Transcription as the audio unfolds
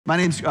My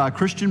name's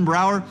Christian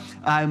Brower.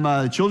 I'm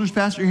a children's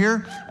pastor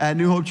here at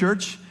New Hope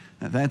Church.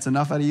 If that's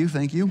enough out of you,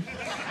 thank you.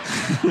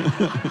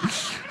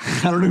 I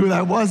don't know who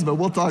that was, but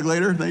we'll talk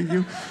later. Thank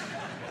you.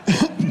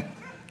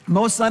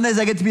 Most Sundays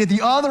I get to be at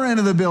the other end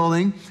of the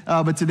building,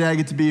 but today I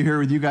get to be here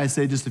with you guys,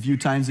 say, just a few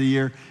times a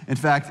year. In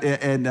fact,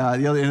 at the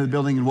other end of the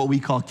building in what we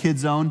call Kid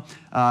Zone.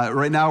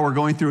 Right now we're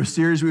going through a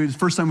series. It's the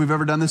first time we've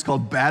ever done this,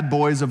 called Bad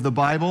Boys of the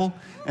Bible.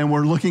 And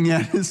we're looking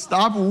at,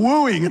 stop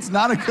wooing. It's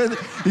not a good,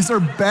 these are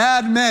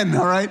bad men,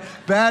 all right?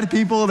 Bad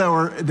people that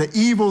were the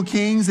evil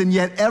kings, and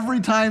yet every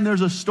time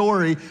there's a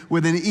story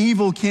with an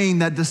evil king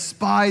that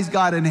despised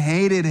God and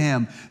hated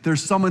him,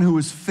 there's someone who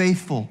was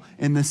faithful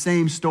in the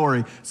same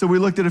story. So we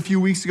looked at a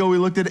few weeks ago, we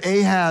looked at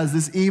Ahaz,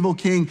 this evil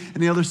king,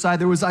 and the other side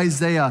there was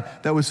Isaiah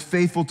that was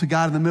faithful to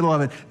God in the middle of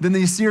it. Then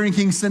the Assyrian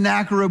king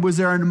Sennacherib was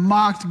there and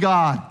mocked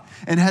God.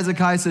 And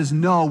Hezekiah says,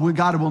 no,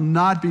 God will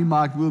not be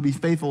mocked. We will be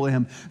faithful to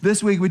him.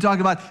 This week, we talked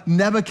about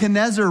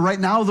Nebuchadnezzar. Right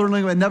now, we're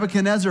learning about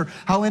Nebuchadnezzar,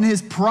 how in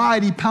his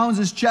pride, he pounds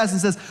his chest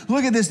and says,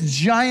 look at this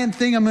giant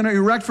thing I'm going to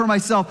erect for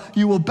myself.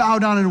 You will bow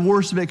down and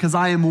worship it because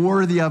I am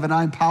worthy of it.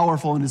 I'm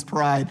powerful in his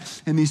pride.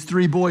 And these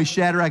three boys,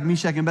 Shadrach,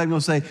 Meshach, and Abednego,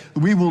 say,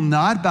 we will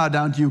not bow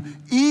down to you,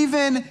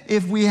 even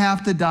if we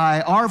have to die.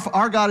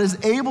 Our God is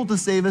able to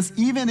save us.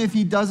 Even if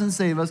he doesn't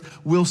save us,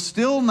 we'll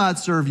still not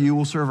serve you.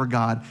 We'll serve our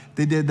God.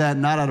 They did that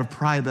not out of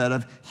pride, but out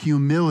of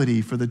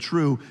humility for the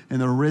true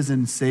and the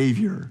risen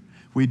Savior.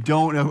 We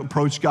don't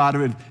approach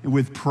God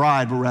with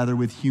pride, but rather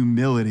with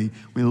humility.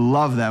 We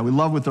love that. We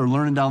love what they're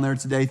learning down there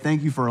today.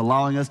 Thank you for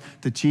allowing us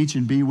to teach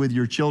and be with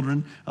your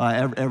children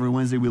every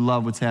Wednesday. We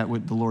love what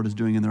the Lord is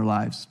doing in their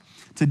lives.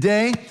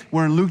 Today,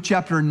 we're in Luke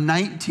chapter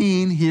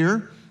 19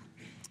 here.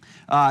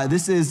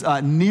 This is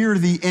near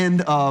the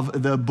end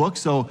of the book.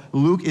 So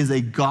Luke is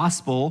a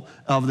gospel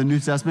of the New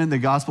Testament, the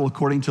gospel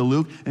according to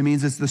Luke. It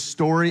means it's the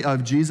story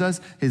of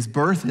Jesus, his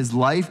birth, his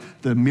life,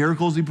 the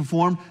miracles he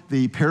performed,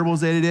 the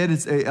parables that he did.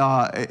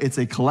 It's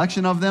a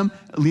collection of them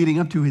leading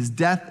up to his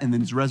death and then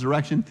his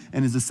resurrection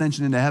and his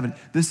ascension into heaven.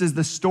 This is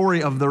the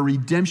story of the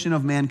redemption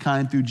of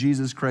mankind through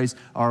Jesus Christ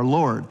our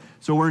Lord.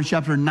 So we're in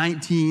chapter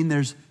 19.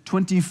 There's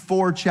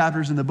 24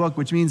 chapters in the book,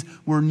 which means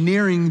we're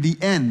nearing the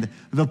end,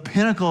 the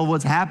pinnacle of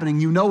what's happening.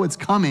 You know it's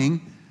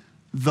coming.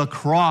 The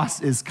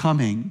cross is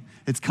coming.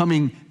 It's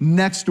coming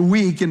next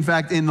week, in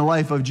fact, in the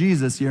life of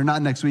Jesus here.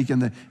 Not next week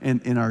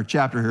in our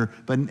chapter here,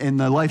 but in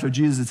the life of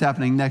Jesus, it's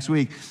happening next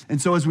week.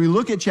 And so as we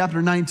look at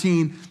chapter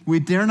 19, we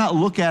dare not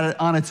look at it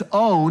on its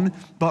own,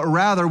 but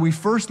rather we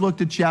first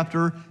looked at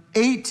chapter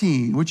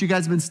 18, which you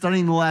guys have been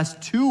studying the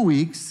last 2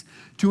 weeks,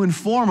 to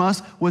inform us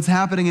what's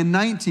happening in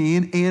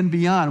 19 and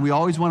beyond. We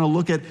always want to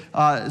look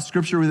at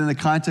Scripture within the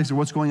context of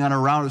what's going on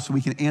around us so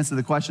we can answer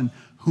the question,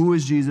 who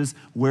is Jesus,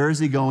 where is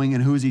he going,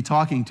 and who is he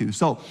talking to?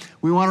 So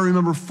we want to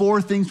remember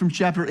 4 things from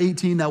chapter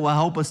 18 that will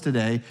help us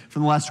today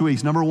from the last 2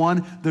 weeks. Number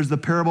 1, there's the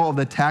parable of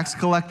the tax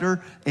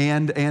collector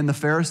and the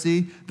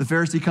Pharisee. The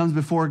Pharisee comes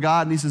before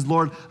God and he says,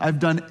 Lord, I've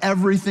done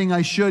everything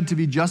I should to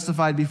be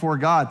justified before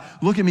God.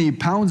 Look at me. He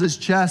pounds his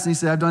chest and he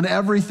said, I've done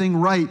everything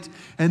right.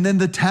 And then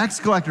the tax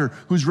collector,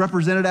 who's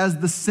represented as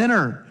the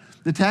sinner,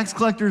 the tax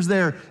collector's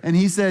there, and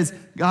he says,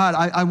 God,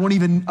 I'm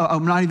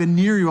not even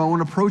near you. I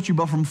won't approach you,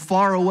 but from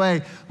far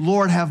away,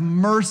 Lord, have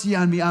mercy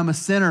on me. I'm a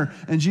sinner.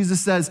 And Jesus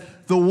says,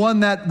 the one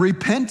that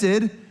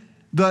repented,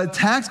 the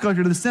tax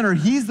collector, the sinner,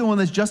 he's the one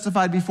that's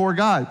justified before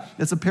God.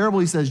 That's a parable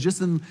he says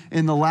just in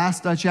the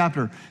last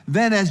chapter.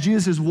 Then as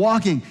Jesus is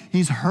walking,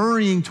 he's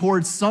hurrying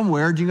towards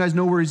somewhere. Do you guys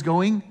know where he's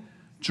going?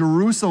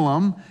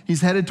 Jerusalem. He's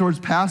headed towards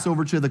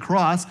Passover to the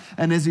cross.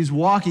 And as he's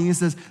walking, he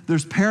says,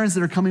 there's parents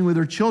that are coming with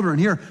their children.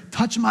 Here,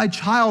 touch my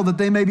child that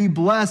they may be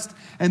blessed.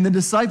 And the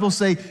disciples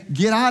say,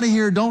 get out of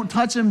here. Don't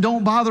touch him.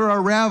 Don't bother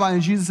our rabbi.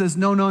 And Jesus says,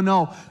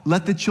 no.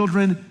 Let the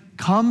children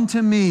come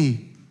to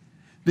me.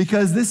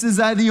 Because this is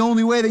the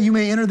only way that you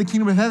may enter the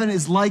kingdom of heaven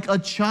is like a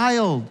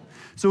child.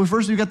 So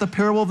first you've got the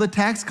parable of the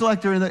tax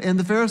collector and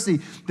the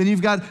Pharisee. Then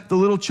you've got the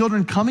little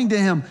children coming to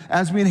him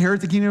as we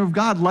inherit the kingdom of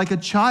God like a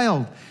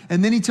child.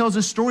 And then he tells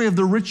a story of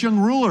the rich young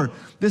ruler,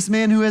 this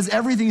man who has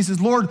everything. He says,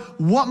 Lord,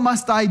 what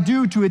must I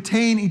do to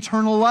attain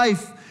eternal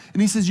life?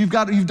 And he says, you've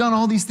done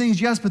all these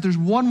things, yes, but there's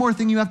one more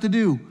thing you have to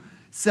do.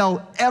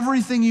 Sell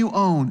everything you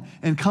own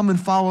and come and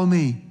follow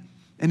me.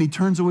 And he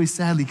turns away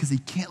sadly because he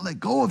can't let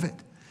go of it.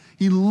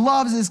 He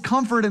loves his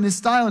comfort and his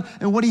style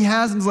and what he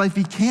has in his life.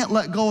 He can't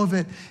let go of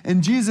it.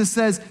 And Jesus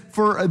says,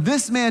 for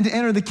this man to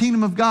enter the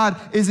kingdom of God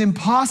is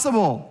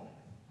impossible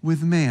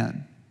with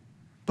man,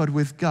 but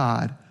with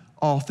God,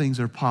 all things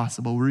are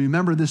possible. We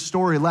remember this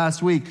story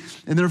last week.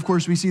 And then, of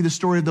course, we see the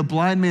story of the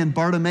blind man,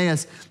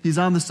 Bartimaeus. He's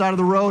on the side of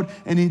the road,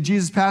 and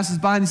Jesus passes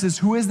by, and he says,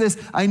 who is this?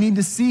 I need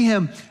to see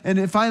him. And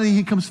then finally,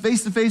 he comes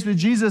face to face with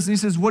Jesus, and he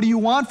says, what do you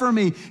want from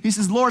me? He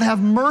says, Lord,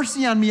 have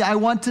mercy on me. I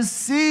want to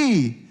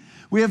see.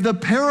 We have the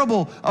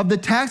parable of the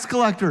tax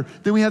collector.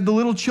 Then we have the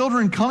little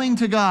children coming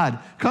to God,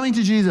 coming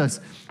to Jesus.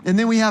 And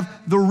then we have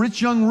the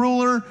rich young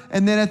ruler.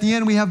 And then at the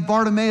end we have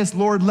Bartimaeus,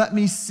 Lord, let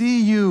me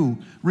see you.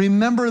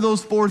 Remember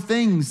those four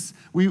things.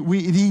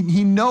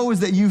 He knows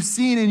that you've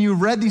seen and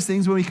you've read these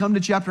things when we come to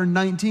chapter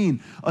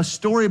 19. A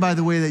story, by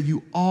the way, that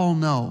you all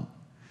know.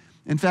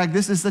 In fact,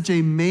 this is such a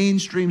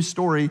mainstream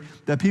story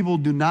that people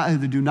who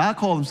do not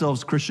call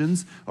themselves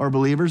Christians or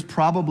believers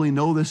probably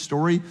know this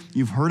story.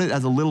 You've heard it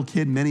as a little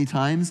kid many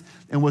times.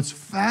 And what's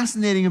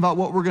fascinating about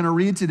what we're going to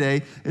read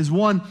today is,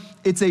 one,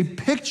 it's a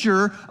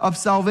picture of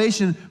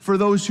salvation for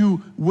those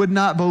who would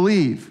not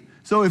believe.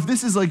 So if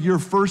this is like your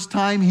first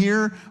time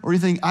here, or you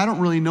think, I don't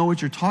really know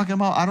what you're talking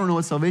about, I don't know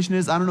what salvation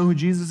is, I don't know who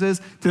Jesus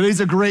is, today's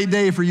a great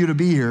day for you to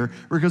be here,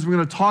 because we're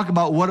going to talk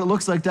about what it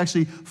looks like to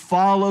actually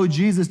follow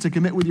Jesus, to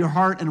commit with your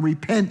heart and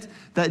repent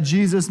that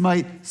Jesus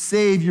might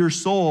save your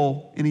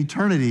soul in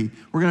eternity.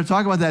 We're going to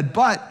talk about that.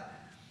 But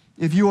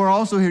if you are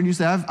also here and you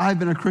say, I've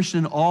been a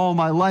Christian all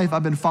my life,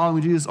 I've been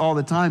following Jesus all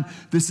the time,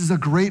 this is a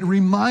great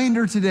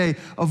reminder today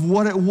of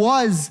what it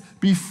was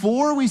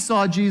before we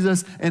saw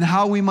Jesus and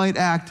how we might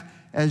act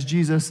as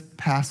Jesus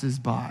passes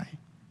by.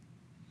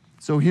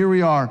 So here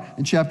we are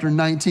in chapter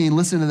 19.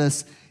 Listen to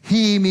this.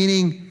 He,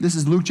 meaning, this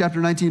is Luke chapter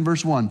 19,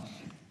 verse 1.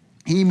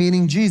 He,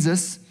 meaning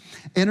Jesus,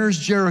 enters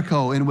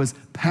Jericho and was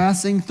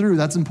passing through.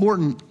 That's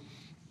important.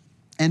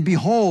 And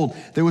behold,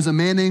 there was a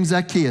man named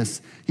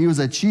Zacchaeus. He was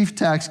a chief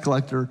tax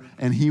collector,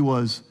 and he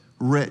was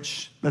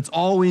rich. That's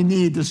all we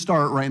need to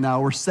start right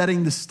now. We're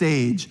setting the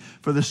stage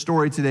for the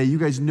story today. You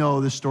guys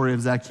know the story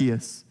of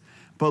Zacchaeus.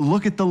 But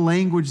look at the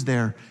language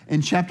there.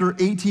 In chapter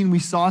 18, we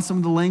saw some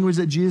of the language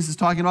that Jesus is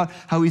talking about,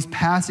 how he's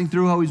passing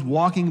through, how he's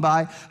walking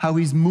by, how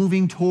he's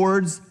moving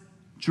towards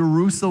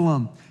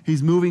Jerusalem.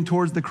 He's moving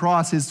towards the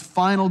cross, his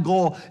final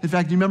goal. In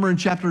fact, you remember in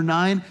chapter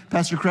 9,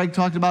 Pastor Craig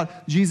talked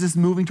about Jesus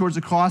moving towards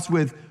the cross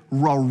with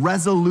a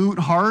resolute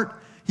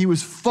heart. He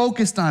was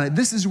focused on it.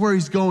 This is where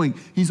he's going.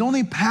 He's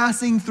only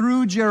passing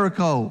through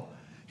Jericho.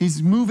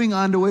 He's moving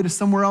on the way to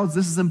somewhere else.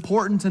 This is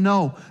important to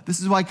know. This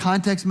is why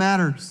context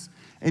matters.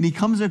 And he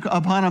comes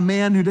upon a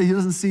man who he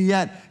doesn't see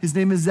yet. His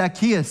name is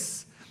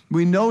Zacchaeus.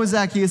 We know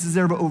Zacchaeus is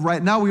there, but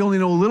right now we only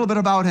know a little bit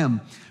about him.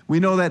 We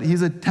know that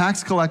he's a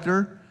tax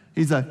collector.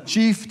 He's a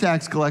chief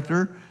tax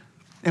collector.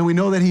 And we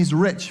know that he's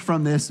rich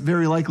from this,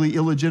 very likely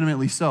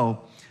illegitimately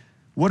so.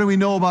 What do we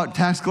know about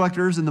tax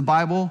collectors in the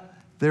Bible?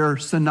 They're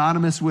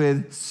synonymous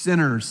with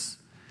sinners.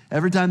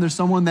 Every time there's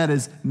someone that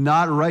is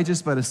not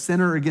righteous but a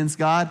sinner against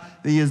God,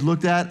 that he is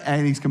looked at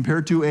and he's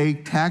compared to a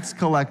tax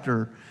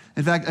collector.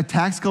 In fact, a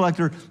tax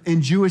collector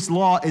in Jewish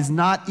law is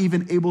not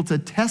even able to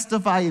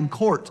testify in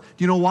court.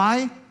 Do you know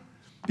why?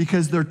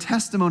 Because their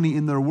testimony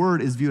in their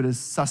word is viewed as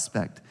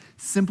suspect,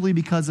 simply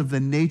because of the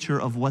nature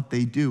of what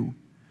they do.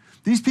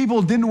 These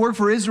people didn't work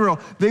for Israel.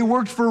 They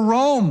worked for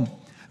Rome.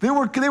 They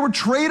were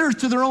traitors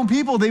to their own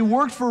people. They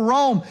worked for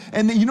Rome.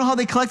 And you know how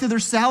they collected their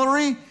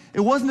salary?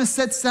 It wasn't a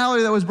set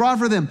salary that was brought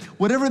for them.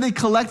 Whatever they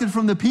collected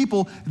from the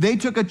people, they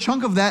took a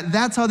chunk of that.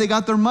 That's how they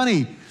got their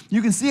money.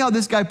 You can see how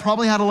this guy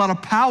probably had a lot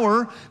of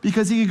power,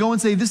 because he could go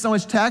and say, this is how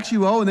much tax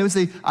you owe. And they would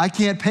say, I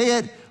can't pay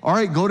it. All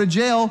right, go to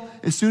jail.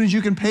 As soon as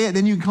you can pay it,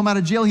 then you can come out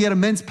of jail. He had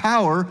immense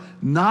power,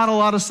 not a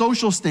lot of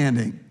social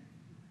standing.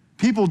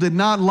 People did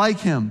not like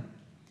him.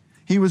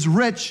 He was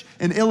rich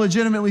and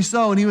illegitimately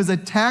so, and he was a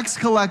tax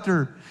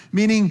collector,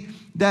 meaning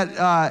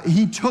that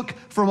he took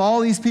from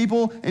all these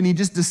people and he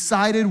just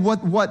decided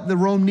what the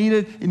Rome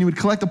needed, and he would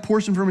collect a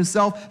portion from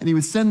himself and he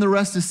would send the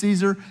rest to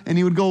Caesar, and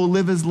he would go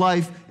live his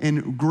life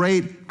in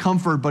great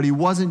comfort. But he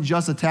wasn't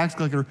just a tax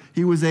collector.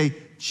 He was a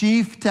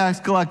chief tax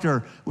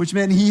collector, which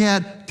meant he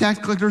had tax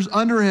collectors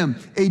under him,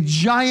 a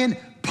giant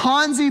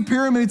Ponzi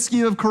pyramid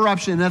scheme of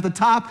corruption. And at the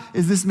top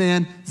is this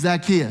man,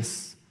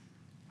 Zacchaeus.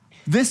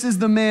 This is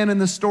the man in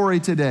the story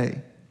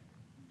today.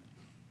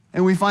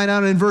 And we find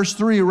out in verse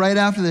 3, right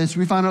after this,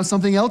 we find out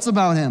something else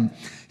about him.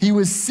 He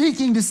was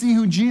seeking to see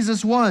who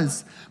Jesus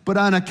was, but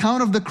on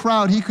account of the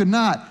crowd, he could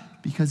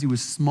not, because he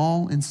was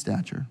small in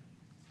stature.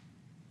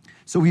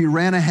 So he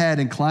ran ahead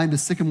and climbed a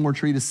sycamore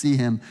tree to see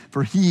him,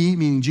 for he,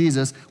 meaning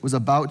Jesus, was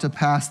about to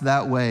pass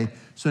that way.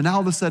 So now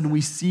all of a sudden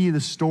we see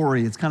the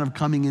story. It's kind of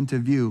coming into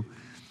view.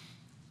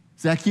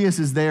 Zacchaeus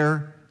is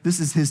there. This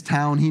is his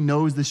town. He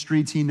knows the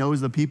streets. He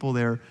knows the people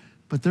there.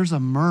 But there's a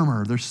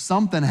murmur. There's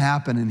something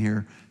happening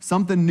here.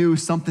 Something new,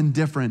 something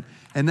different.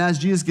 And as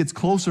Jesus gets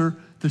closer,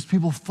 there's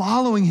people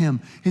following him.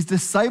 His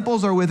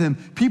disciples are with him.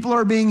 People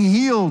are being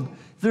healed.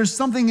 There's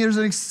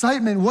an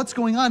excitement. What's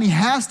going on? He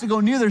has to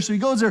go near there. So he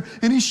goes there,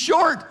 and he's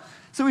short.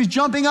 So he's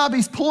jumping up.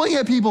 He's pulling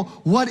at people.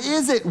 What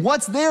is it?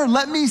 What's there?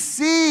 Let me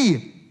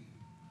see.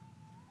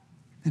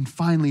 And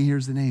finally,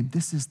 here's the name.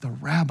 This is the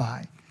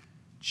Rabbi,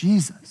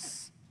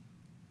 Jesus.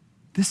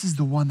 This is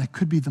the one that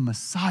could be the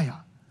Messiah.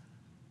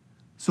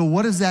 So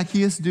what does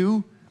Zacchaeus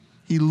do?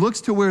 He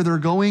looks to where they're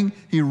going.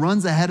 He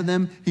runs ahead of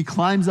them. He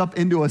climbs up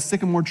into a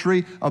sycamore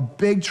tree, a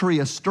big tree,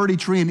 a sturdy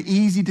tree, an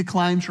easy to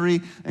climb tree,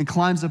 and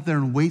climbs up there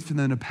and waits for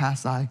them to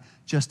pass by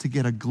just to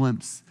get a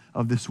glimpse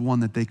of this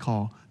one that they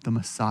call the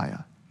Messiah.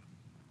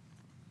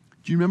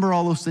 Do you remember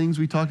all those things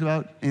we talked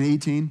about in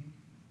 18?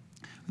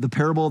 The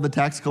parable of the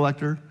tax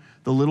collector,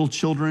 the little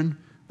children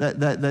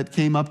that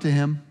came up to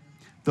him,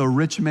 the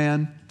rich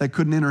man that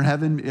couldn't enter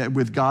heaven.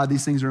 With God,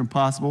 these things are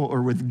impossible,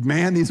 or with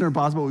man, these are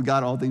impossible. With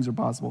God, all things are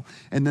possible.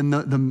 And then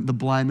the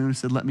blind man who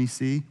said, let me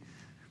see.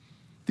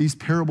 These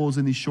parables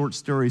and these short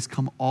stories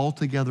come all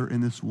together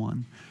in this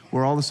one,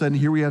 where all of a sudden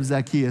here we have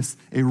Zacchaeus,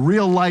 a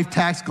real life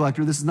tax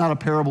collector. This is not a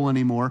parable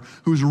anymore,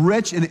 who's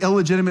rich and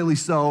illegitimately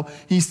so.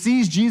 He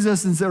sees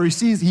Jesus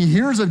he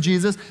hears of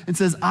Jesus and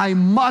says, I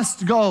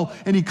must go.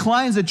 And he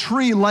climbs a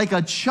tree like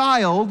a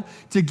child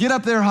to get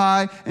up there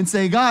high and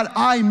say, God,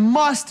 I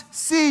must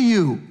see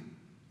you.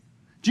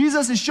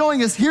 Jesus is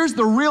showing us, here's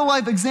the real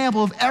life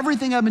example of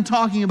everything I've been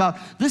talking about.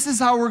 This is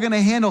how we're going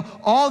to handle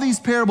all these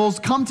parables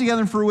come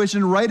together in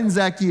fruition right in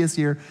Zacchaeus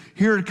here.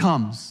 Here it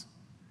comes.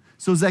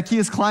 So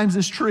Zacchaeus climbs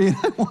this tree, and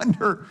I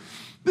wonder,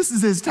 this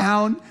is his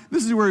town.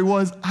 This is where he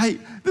was.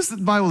 The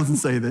Bible doesn't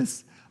say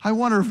this. I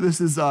wonder if this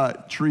is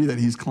a tree that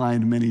he's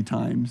climbed many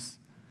times.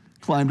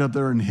 Climbed up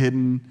there and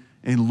hidden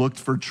and looked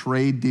for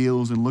trade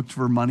deals and looked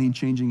for money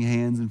changing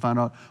hands and found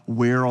out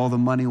where all the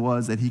money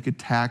was that he could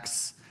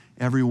tax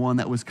everyone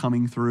that was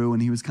coming through,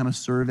 and he was kind of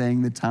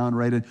surveying the town,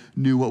 right, and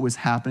knew what was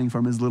happening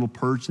from his little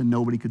perch, and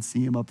nobody could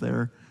see him up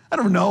there. I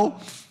don't know,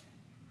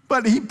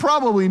 but he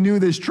probably knew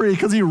this tree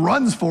because he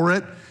runs for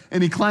it,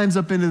 and he climbs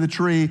up into the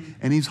tree,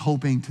 and he's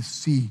hoping to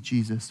see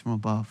Jesus from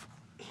above.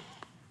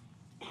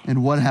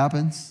 And what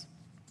happens?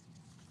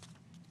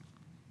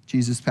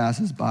 Jesus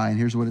passes by, and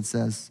here's what it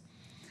says.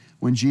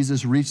 When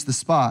Jesus reached the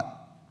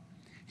spot,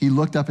 he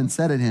looked up and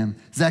said to him,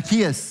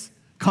 Zacchaeus,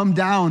 come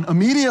down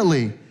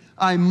immediately.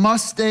 I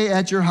must stay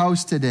at your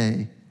house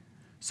today.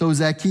 So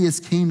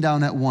Zacchaeus came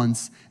down at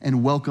once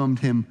and welcomed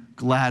him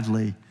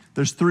gladly.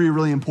 There's three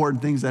really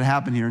important things that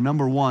happen here.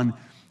 Number one,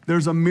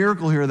 there's a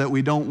miracle here that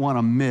we don't want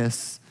to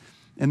miss,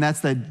 and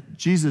that's that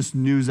Jesus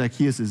knew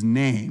Zacchaeus'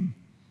 name.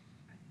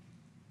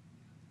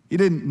 He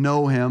didn't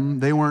know him.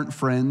 They weren't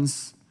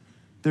friends.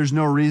 There's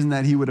no reason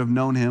that he would have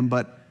known him,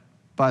 but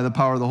by the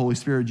power of the Holy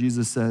Spirit,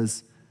 Jesus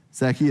says,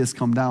 Zacchaeus,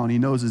 come down. He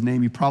knows his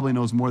name. He probably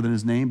knows more than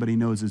his name, but he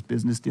knows his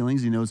business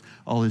dealings. He knows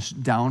all his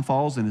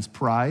downfalls and his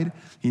pride.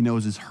 He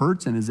knows his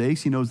hurts and his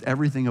aches. He knows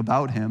everything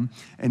about him.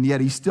 And yet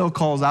he still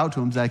calls out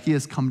to him,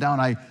 Zacchaeus, come down.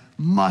 I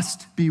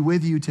must be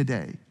with you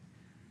today.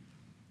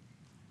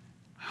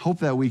 I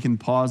hope that we can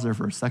pause there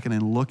for a second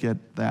and look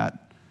at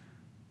that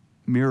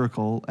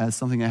miracle as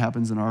something that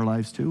happens in our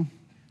lives too.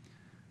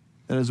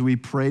 That as we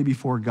pray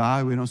before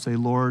God, we don't say,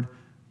 Lord,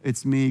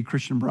 it's me,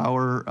 Christian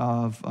Brower,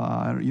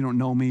 you don't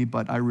know me,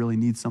 but I really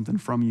need something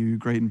from you, you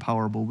great and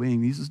powerful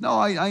being. He says, no,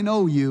 I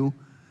know you.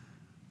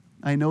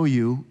 I know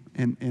you.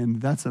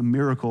 And that's a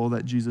miracle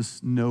that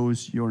Jesus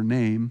knows your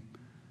name.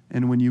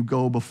 And when you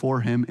go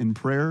before him in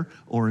prayer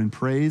or in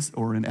praise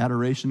or in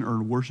adoration or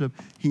in worship,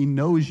 he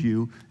knows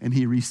you and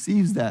he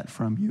receives that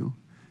from you.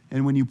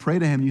 And when you pray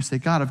to him, you say,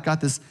 God, I've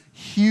got this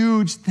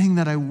huge thing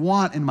that I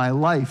want in my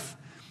life.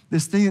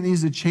 This thing that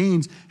needs to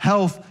change,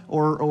 health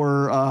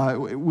or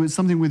with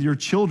something with your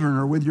children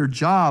or with your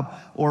job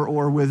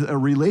or with a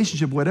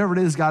relationship, whatever it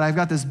is, God, I've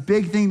got this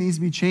big thing that needs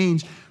to be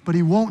changed, but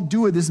he won't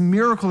do it. This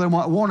miracle that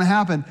won't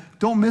happen.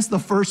 Don't miss the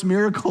first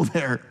miracle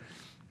there,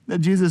 that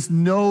Jesus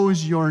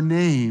knows your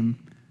name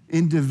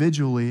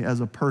individually as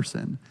a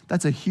person.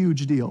 That's a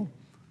huge deal.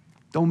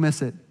 Don't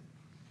miss it.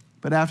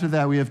 But after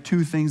that, we have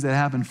two things that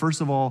happen.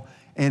 First of all,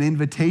 an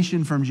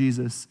invitation from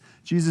Jesus.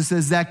 Jesus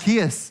says,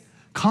 Zacchaeus,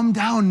 come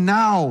down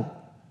now.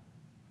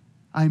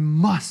 I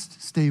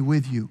must stay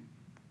with you.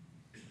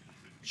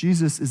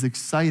 Jesus is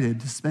excited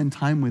to spend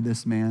time with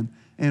this man.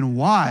 And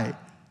why?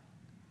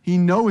 He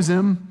knows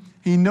him.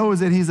 He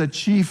knows that he's a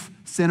chief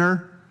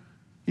sinner.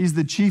 He's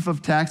the chief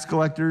of tax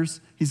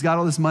collectors. He's got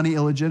all this money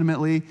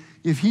illegitimately.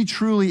 If he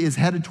truly is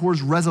headed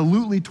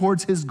resolutely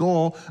towards his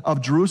goal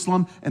of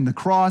Jerusalem and the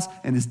cross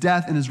and his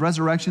death and his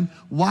resurrection,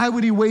 why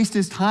would he waste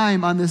his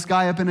time on this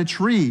guy up in a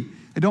tree?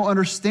 I don't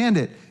understand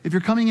it. If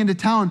you're coming into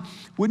town,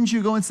 wouldn't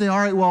you go and say, all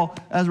right, well,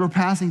 as we're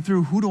passing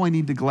through, who do I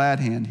need to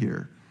glad hand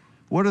here?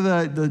 What are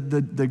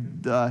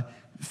the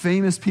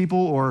famous people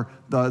or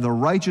the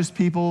righteous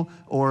people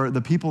or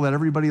the people that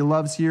everybody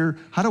loves here?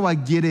 How do I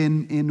get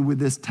in with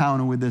this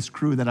town and with this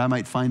crew that I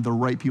might find the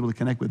right people to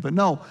connect with? But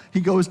no, he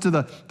goes to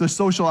the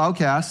social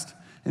outcast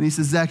and he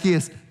says,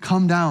 Zacchaeus,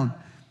 come down.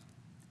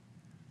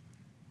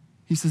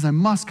 He says, I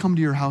must come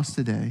to your house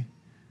today.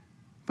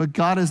 But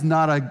God is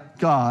not a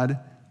God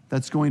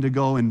that's going to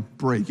go and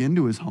break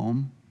into his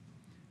home.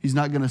 He's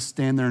not going to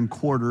stand there and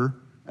quarter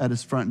at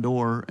his front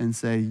door and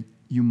say,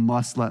 you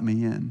must let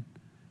me in.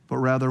 But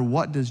rather,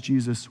 what does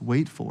Jesus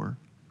wait for?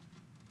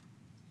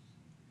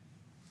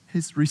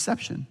 His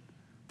reception,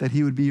 that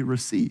he would be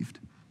received.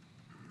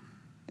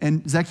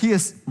 And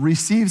Zacchaeus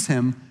receives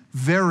him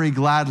very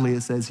gladly,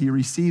 it says. He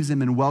receives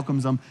him and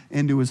welcomes him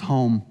into his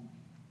home.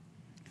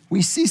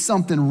 We see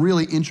something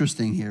really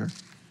interesting here.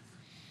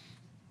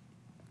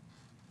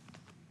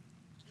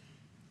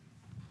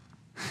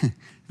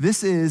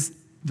 This is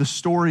the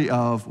story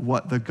of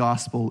what the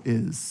gospel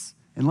is.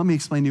 And let me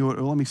explain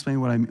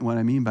what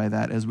I mean by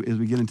that as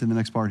we get into the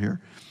next part here.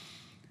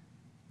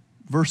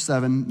 Verse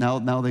 7,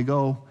 now they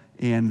go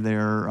and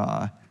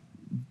they're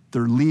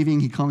leaving.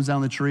 He comes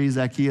down the tree.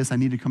 Zacchaeus, I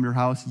need to come to your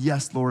house.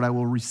 Yes, Lord, I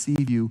will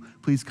receive you.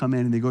 Please come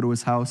in. And they go to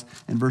his house.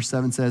 And verse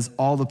 7 says,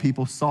 all the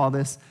people saw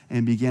this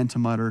and began to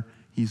mutter,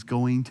 he's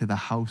going to the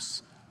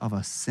house of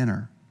a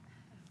sinner.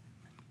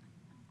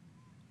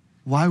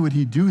 Why would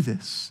he do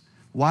this?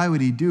 Why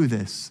would he do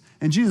this?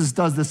 And Jesus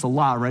does this a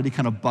lot, right? He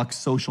kind of bucks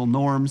social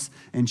norms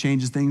and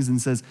changes things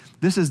and says,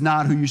 this is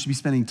not who you should be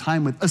spending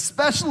time with.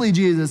 Especially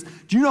Jesus.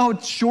 Do you know how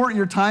short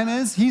your time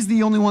is? He's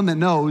the only one that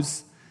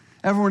knows.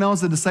 Everyone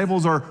else, the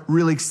disciples, are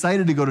really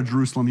excited to go to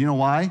Jerusalem. You know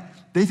why?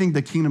 They think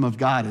the kingdom of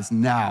God is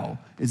now,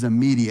 is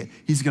immediate.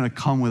 He's going to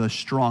come with a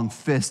strong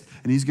fist,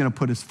 and he's going to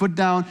put his foot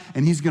down,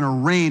 and he's going to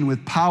reign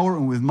with power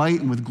and with might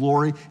and with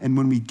glory. And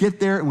when we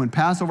get there and when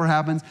Passover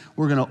happens,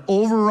 we're going to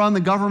overrun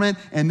the government,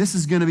 and this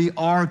is going to be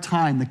our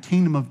time. The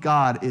kingdom of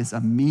God is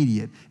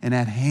immediate and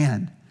at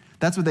hand.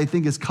 That's what they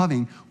think is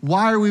coming.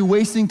 Why are we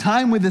wasting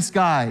time with this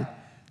guy?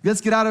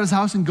 Let's get out of his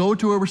house and go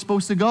to where we're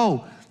supposed to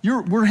go.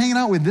 We're hanging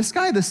out with this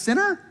guy, the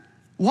sinner?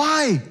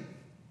 Why?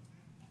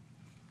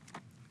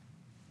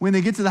 When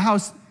they get to the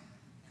house,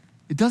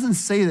 it doesn't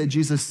say that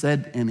Jesus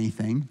said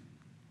anything.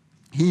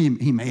 He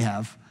may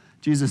have.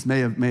 Jesus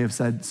may have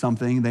said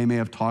something. They may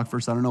have talked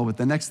first. I don't know. But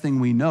the next thing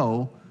we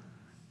know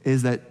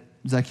is that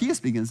Zacchaeus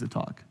begins to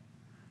talk.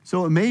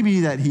 So it may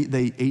be that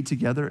they ate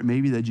together. It may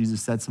be that Jesus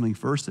said something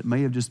first. It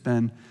may have just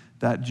been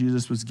that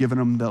Jesus was giving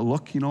him that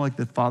look, like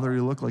the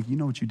fatherly look, like, you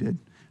know what you did,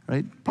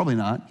 right? Probably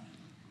not.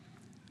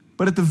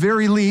 But at the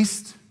very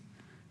least,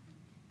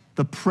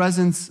 the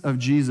presence of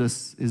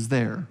Jesus is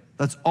there.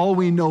 That's all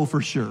we know for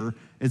sure,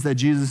 is that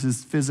Jesus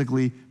is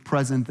physically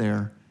present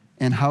there.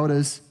 And how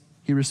does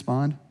he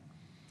respond?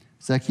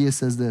 Zacchaeus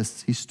says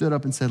this. He stood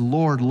up and said,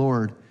 Lord,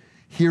 Lord,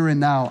 here and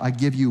now I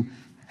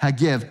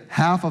give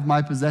half of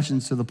my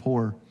possessions to the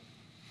poor.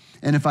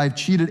 And if I've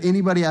cheated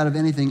anybody out of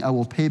anything, I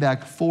will pay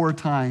back 4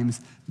 times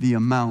the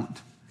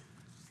amount.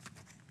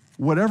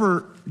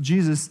 Whatever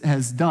Jesus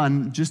has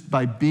done just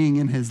by being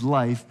in his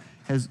life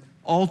has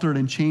altered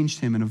and changed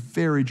him in a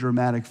very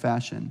dramatic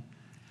fashion.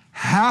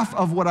 Half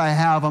of what I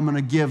have, I'm going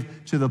to give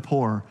to the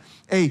poor.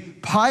 A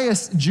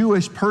pious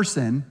Jewish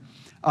person,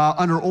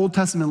 under Old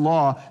Testament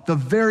law, the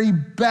very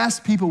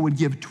best people would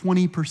give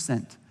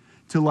 20%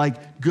 to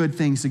good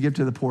things to give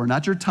to the poor.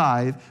 Not your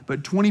tithe,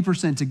 but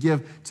 20% to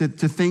give to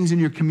things in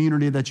your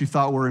community that you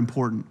thought were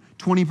important.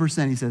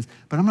 20%, he says,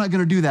 but I'm not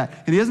going to do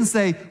that. And he doesn't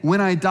say,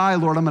 when I die,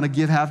 Lord, I'm going to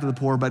give half to the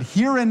poor, but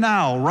here and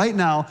now, right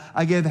now,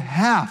 I give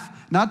half.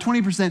 Not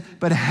 20%,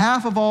 but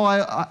half of all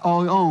I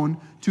own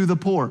to the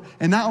poor.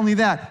 And not only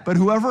that, but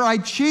whoever I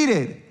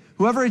cheated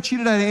out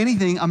of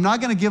anything, I'm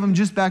not going to give them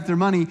just back their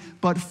money,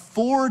 but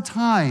 4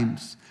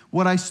 times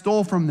what I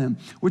stole from them,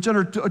 which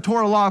under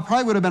Torah law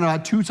probably would have been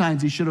about 2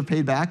 times he should have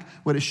paid back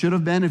what it should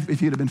have been if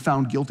he had been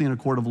found guilty in a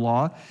court of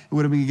law. It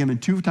would have been given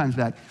 2 times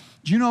back.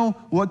 Do you know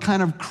what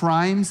kind of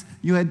crimes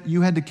you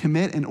had to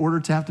commit in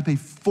order to have to pay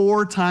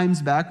 4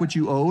 times back what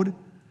you owed?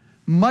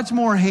 Much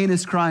more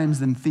heinous crimes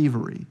than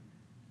thievery.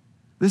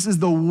 This is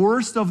the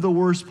worst of the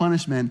worst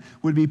punishment,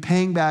 would be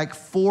paying back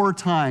 4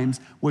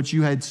 times what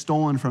you had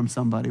stolen from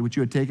somebody, what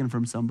you had taken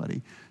from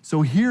somebody.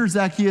 So here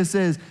Zacchaeus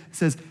says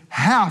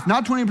half,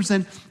 not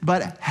 20%,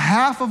 but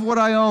half of what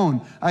I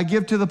own, I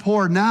give to the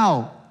poor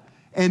now.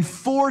 And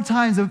 4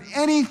 times of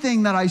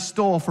anything that I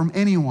stole from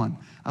anyone,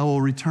 I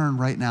will return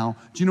right now.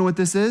 Do you know what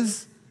this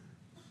is?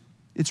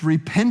 It's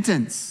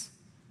repentance.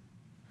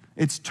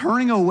 It's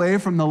turning away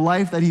from the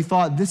life that he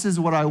thought, this is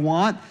what I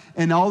want,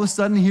 and all of a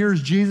sudden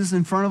here's Jesus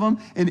in front of him,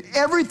 and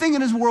everything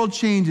in his world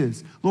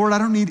changes. Lord, I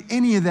don't need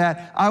any of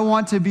that. I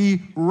want to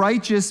be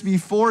righteous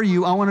before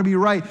you. I want to be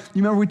right. You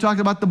remember we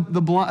talked about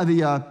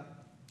the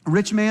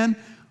rich man?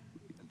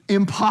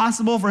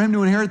 Impossible for him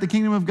to inherit the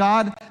kingdom of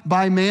God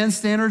by man's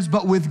standards,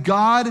 but with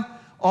God,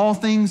 all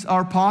things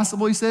are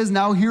possible, he says.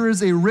 Now here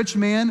is a rich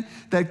man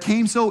that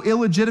came so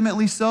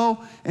illegitimately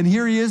so, and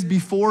here he is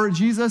before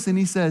Jesus, and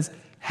he says,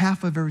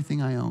 half of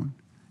everything I own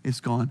is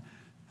gone.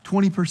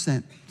 4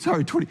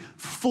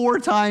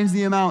 times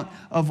the amount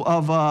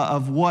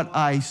of what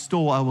I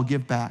stole, I will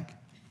give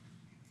back.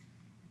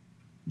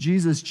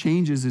 Jesus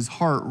changes his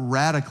heart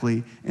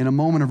radically in a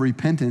moment of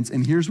repentance,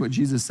 and here's what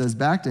Jesus says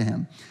back to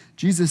him.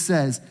 Jesus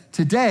says,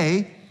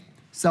 today,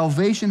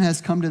 salvation has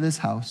come to this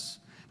house,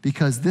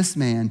 because this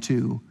man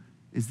too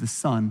is the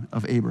son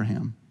of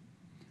Abraham.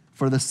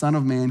 For the Son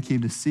of Man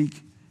came to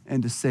seek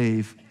and to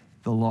save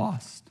the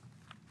lost.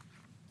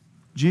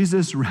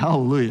 Jesus,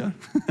 hallelujah,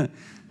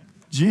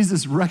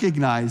 Jesus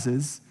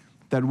recognizes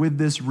that with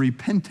this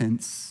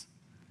repentance,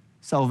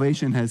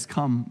 salvation has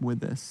come with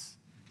this.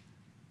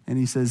 And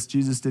he says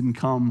Jesus didn't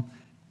come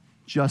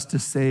just to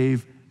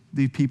save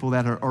the people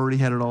that already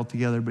had it all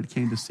together, but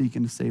came to seek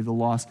and to save the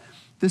lost.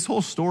 This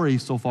whole story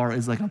so far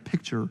is like a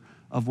picture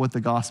of what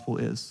the gospel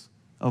is,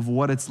 of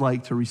what it's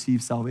like to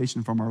receive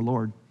salvation from our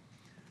Lord.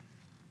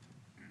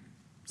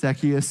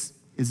 Zacchaeus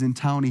is in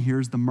town. He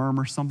hears the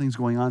murmur. Something's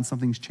going on.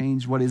 Something's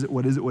changed. What is it?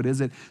 What is it? What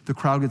is it? The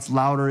crowd gets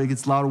louder. It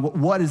gets louder.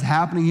 What is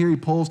happening here? He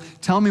pulls.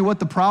 Tell me what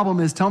the problem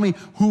is. Tell me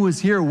who is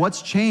here.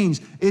 What's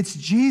changed? It's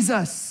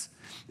Jesus.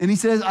 And he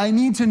says, I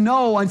need to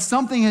know, and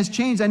something has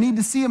changed. I need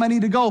to see him. I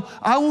need to go.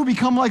 I will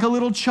become like a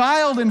little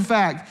child, in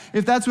fact.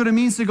 If that's what it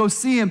means to go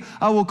see him,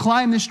 I will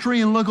climb this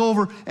tree and look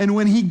over. And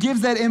when he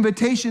gives that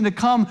invitation to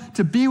come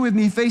to be with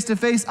me face to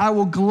face, I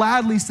will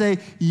gladly say,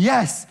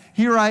 yes,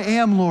 here I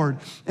am, Lord.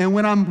 And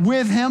when I'm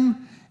with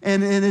him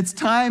and it's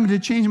time to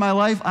change my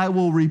life, I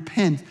will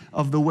repent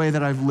of the way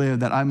that I've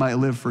lived, that I might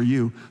live for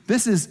you.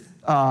 This is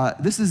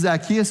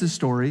Zacchaeus'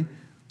 story.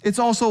 It's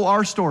also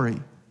our story,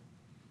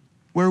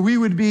 where we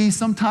would be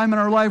sometime in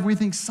our life, we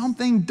think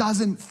something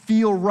doesn't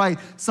feel right.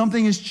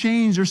 Something has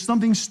changed. There's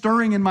something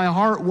stirring in my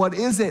heart. What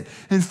is it?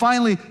 And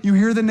finally, you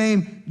hear the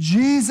name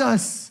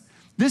Jesus.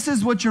 This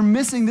is what you're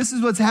missing. This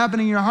is what's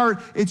happening in your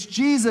heart. It's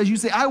Jesus. You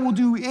say, I will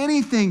do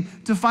anything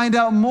to find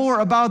out more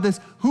about this.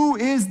 Who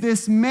is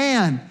this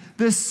man,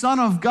 this Son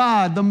of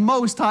God, the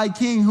Most High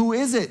King? Who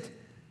is it?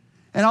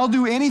 And I'll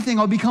do anything.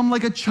 I'll become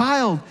like a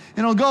child.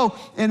 And I'll go.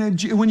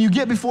 And when you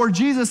get before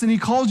Jesus and he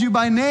calls you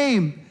by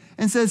name,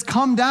 and says,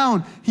 come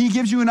down. He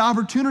gives you an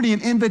opportunity,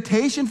 an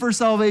invitation for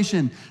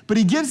salvation. But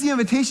he gives the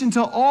invitation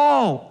to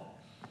all.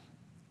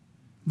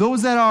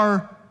 Those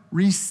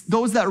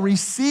that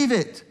receive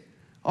it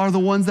are the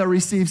ones that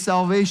receive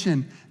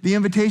salvation. The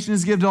invitation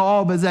is given to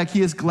all, but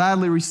Zacchaeus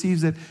gladly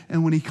receives it.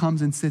 And when he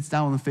comes and sits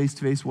down on the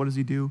face-to-face, what does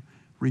he do?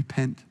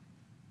 Repent.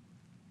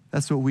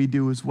 That's what we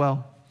do as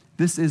well.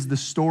 This is the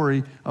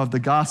story of the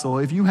gospel.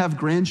 If you have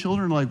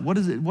grandchildren, like, what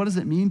does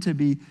it mean to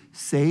be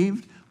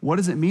saved? What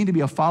does it mean to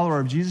be a follower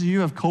of Jesus? You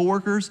have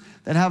coworkers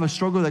that have a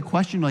struggle with that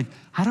question, like,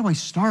 how do I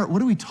start? What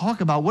do we talk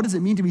about? What does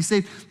it mean to be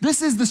saved?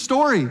 This is the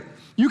story.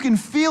 You can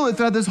feel it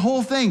throughout this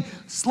whole thing.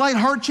 Slight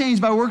heart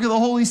change by work of the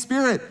Holy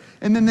Spirit.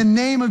 And then the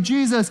name of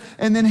Jesus.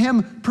 And then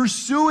him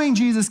pursuing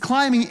Jesus,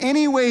 climbing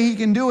any way he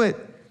can do it.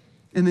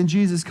 And then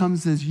Jesus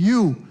comes and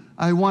says,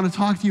 I want to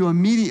talk to you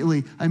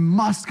immediately. I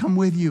must come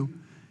with you.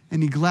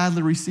 And he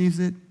gladly receives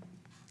it.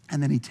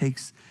 And then he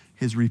takes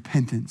his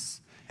repentance.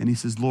 And he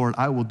says, Lord,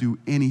 I will do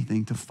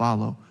anything to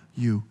follow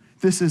you.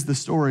 This is the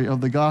story of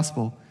the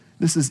gospel.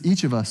 This is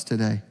each of us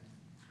today.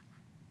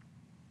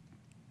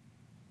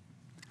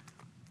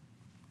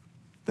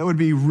 That would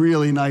be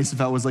really nice if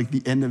that was like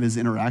the end of his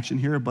interaction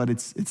here, but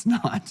it's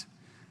not.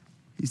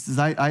 He says,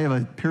 I have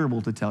a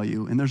parable to tell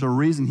you, and there's a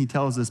reason he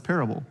tells this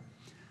parable.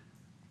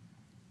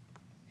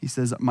 He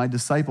says, my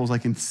disciples, I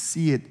can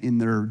see it in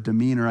their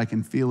demeanor. I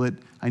can feel it.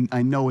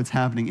 I know what's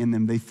happening in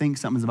them. They think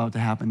something's about to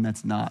happen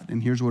that's not.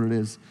 And here's what it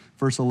is.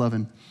 Verse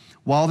 11.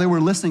 While they were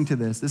listening to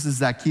this is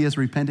Zacchaeus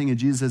repenting, and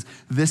Jesus says,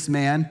 this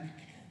man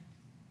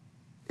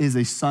is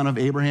a son of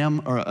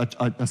Abraham, or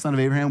a son of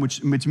Abraham,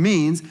 which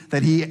means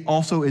that he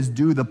also is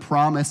due the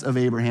promise of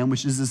Abraham,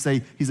 which is to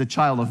say he's a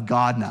child of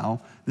God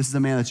now. This is a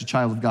man that's a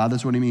child of God.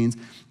 That's what he means.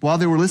 While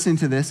they were listening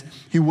to this,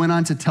 he went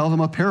on to tell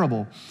them a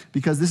parable,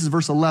 because this is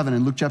verse 11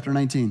 in Luke chapter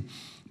 19.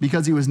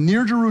 Because he was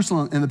near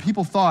Jerusalem, and the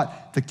people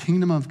thought the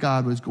kingdom of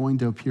God was going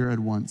to appear at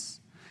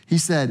once. He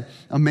said,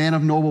 a man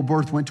of noble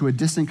birth went to a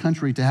distant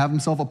country to have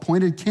himself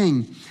appointed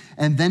king,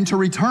 and then to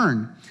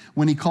return.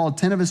 When he called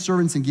 10 of his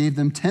servants and gave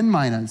them 10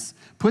 minas,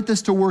 put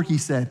this to work, he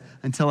said,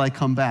 until I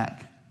come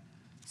back.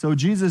 So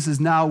Jesus is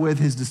now with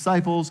his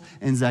disciples,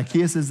 and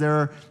Zacchaeus is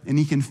there, and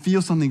he can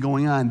feel something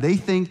going on. They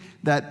think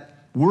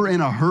that we're in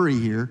a hurry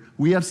here.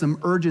 We have some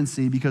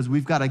urgency because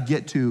we've got to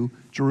get to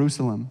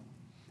Jerusalem.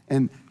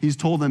 And he's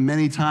told them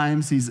many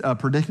times, he's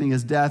predicting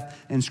his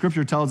death, and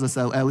Scripture tells us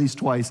at least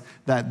twice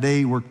that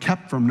they were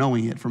kept from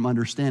knowing it, from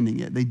understanding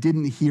it. They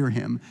didn't hear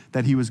him,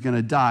 that he was going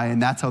to die,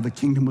 and that's how the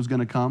kingdom was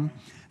going to come.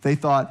 They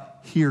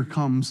thought, here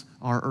comes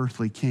our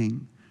earthly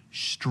king,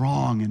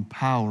 strong in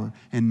power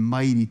and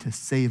mighty to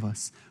save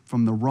us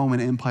from the Roman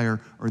Empire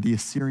or the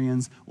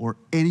Assyrians or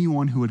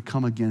anyone who would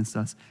come against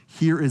us.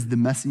 Here is the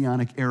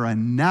Messianic era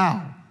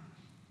now.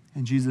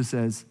 And Jesus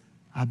says,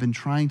 I've been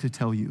trying to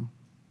tell you.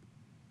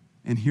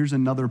 And here's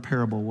another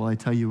parable while I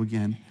tell you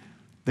again.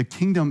 The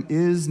kingdom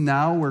is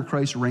now where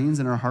Christ reigns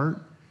in our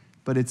heart,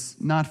 but it's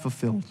not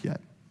fulfilled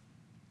yet.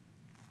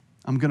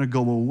 I'm going to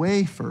go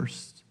away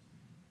first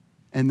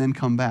and then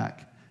come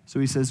back. So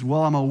he says,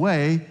 while I'm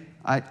away,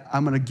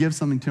 I'm going to give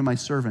something to my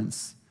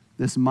servants.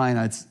 This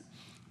mina,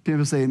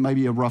 people say it might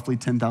be a roughly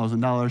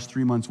 $10,000,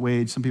 3 months'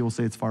 wage. Some people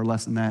say it's far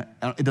less than that.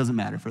 It doesn't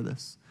matter for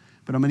this.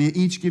 But I'm going to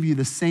each give you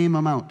the same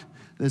amount.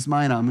 This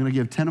mina, I'm going to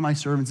give 10 of my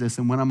servants this,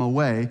 and when I'm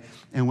away,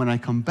 and when I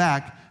come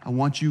back, I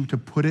want you to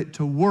put it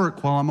to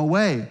work while I'm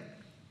away.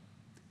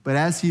 But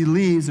as he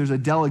leaves, there's a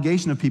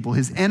delegation of people,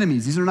 his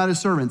enemies. These are not his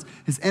servants.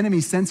 His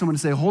enemies send someone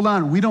to say, hold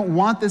on, we don't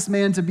want this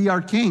man to be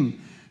our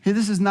king. Hey,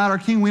 this is not our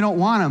king. We don't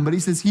want him. But he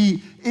says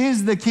he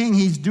is the king.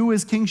 He's due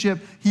his kingship.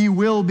 He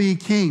will be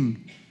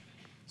king.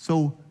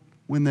 So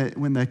when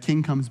the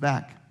king comes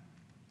back,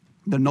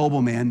 the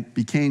nobleman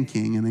became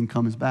king and then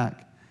comes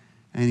back.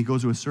 And he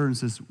goes to his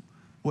servant and says,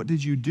 what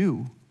did you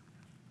do?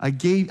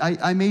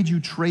 I made you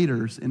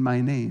traitors in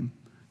my name.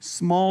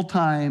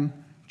 Small-time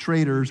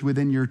traders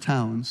within your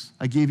towns.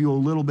 I gave you a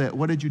little bit.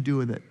 What did you do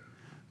with it?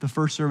 The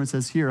first servant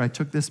says, here, I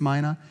took this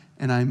mina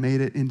and I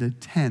made it into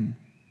 10.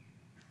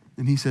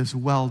 And he says,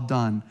 well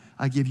done.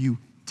 I give you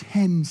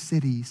 10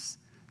 cities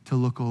to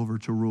look over,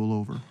 to rule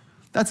over.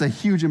 That's a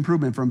huge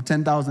improvement from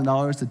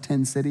 $10,000 to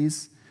 10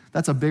 cities.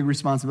 That's a big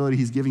responsibility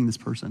he's giving this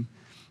person.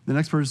 The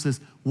next person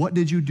says, what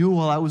did you do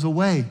while I was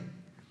away?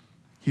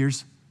 I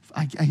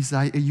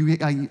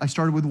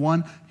started with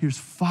 1. Here's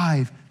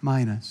 5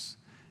 minas.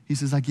 He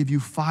says, I give you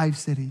 5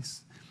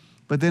 cities.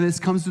 But then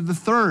it comes to the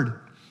third.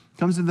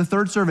 Comes to the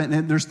third servant,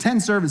 and there's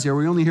 10 servants here.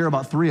 We only hear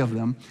about 3 of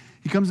them.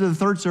 He comes to the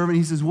third servant.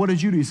 He says, what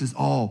did you do? He says,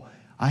 oh,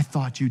 I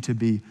thought you to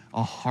be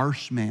a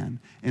harsh man,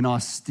 an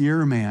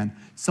austere man,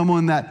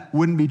 someone that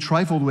wouldn't be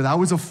trifled with. I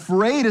was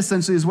afraid,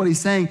 essentially, is what he's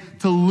saying,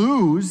 to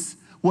lose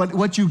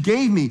what you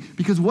gave me.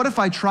 Because what if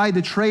I tried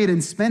to trade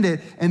and spend it,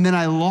 and then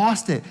I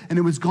lost it, and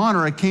it was gone,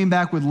 or I came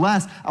back with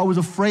less? I was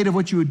afraid of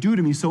what you would do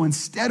to me. So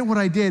instead, what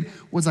I did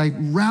was I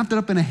wrapped it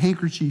up in a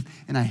handkerchief,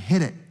 and I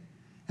hid it,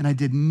 and I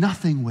did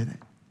nothing with it.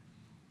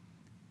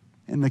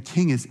 And the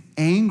king is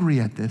angry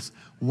at this.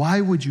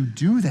 Why would you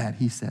do that,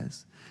 he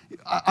says.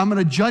 I'm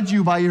going to judge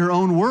you by your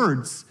own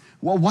words.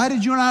 Well, why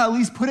did you not at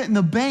least put it in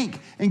the bank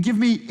and give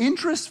me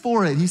interest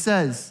for it, he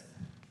says.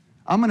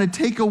 I'm going to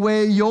take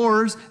away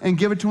yours and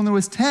give it to him that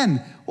was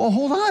 10. Well,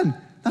 hold on.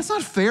 That's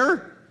not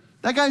fair.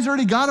 That guy's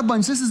already got a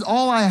bunch. This is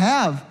all I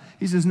have.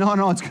 He says,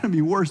 no, it's going to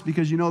be worse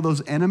because you know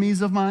those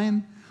enemies of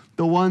mine,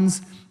 the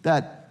ones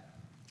that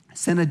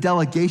sent a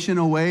delegation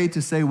away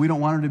to say we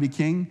don't want him to be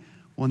king,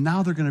 well,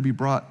 now they're going to be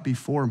brought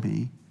before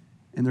me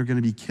and they're going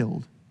to be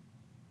killed.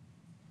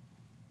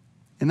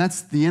 And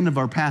that's the end of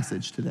our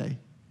passage today.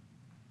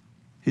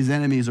 His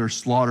enemies are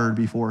slaughtered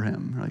before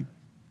him. We're like,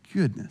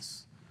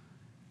 goodness,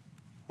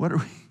 what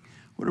are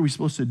we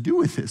supposed to do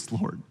with this,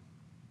 Lord?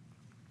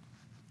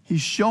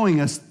 He's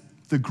showing us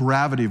the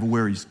gravity of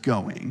where he's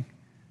going.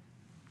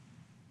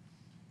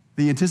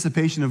 The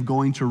anticipation of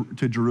going to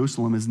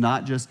Jerusalem is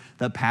not just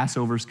that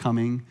Passover's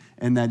coming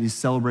and that he's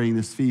celebrating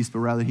this feast, but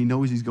rather he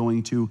knows he's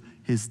going to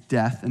his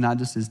death, and not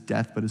just his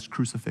death, but his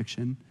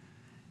crucifixion.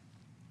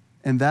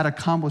 And that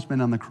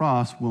accomplishment on the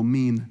cross will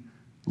mean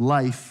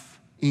life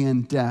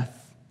and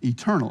death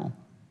eternal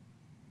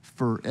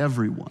for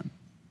everyone.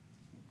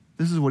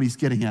 This is what he's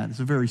getting at.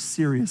 It's a very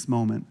serious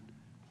moment.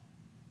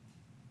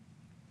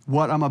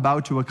 What I'm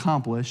about to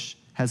accomplish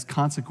has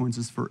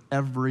consequences for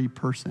every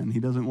person. He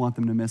doesn't want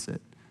them to miss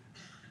it.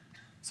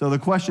 So the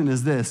question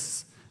is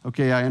this.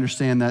 Okay, I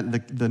understand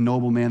that the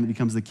noble man that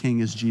becomes the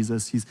king is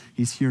Jesus.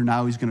 He's here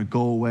now. He's going to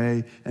go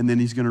away, and then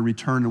he's going to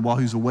return. And while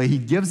he's away, he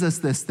gives us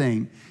this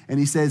thing. And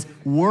he says,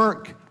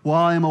 work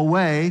while I'm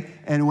away,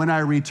 and when I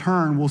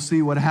return, we'll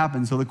see what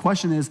happens. So the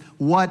question is,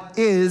 what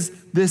is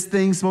this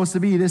thing supposed to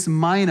be, this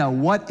mina?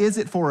 What is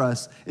it for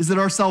us? Is it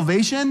our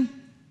salvation?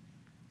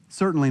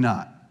 Certainly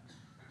not.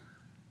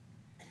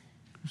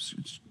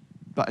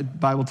 The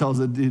Bible tells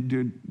us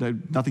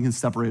that nothing can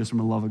separate us from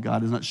the love of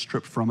God. It's not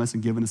stripped from us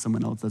and given to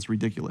someone else. That's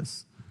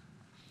ridiculous.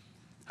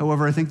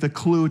 However, I think the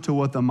clue to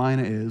what the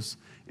mina is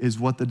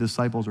what the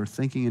disciples are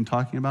thinking and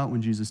talking about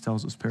when Jesus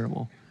tells this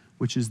parable,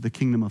 which is the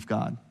kingdom of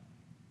God.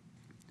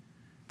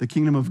 The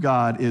kingdom of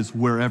God is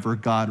wherever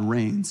God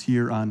reigns,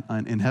 here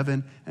in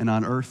heaven and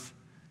on earth.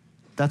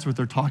 That's what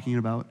they're talking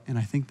about. And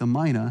I think the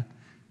mina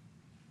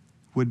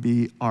would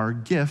be our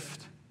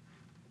gift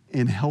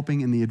in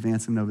helping in the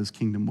advancement of his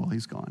kingdom while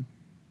he's gone.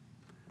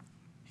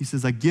 He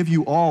says, I give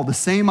you all the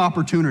same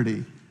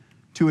opportunity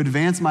to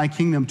advance my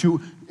kingdom, to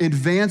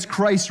advance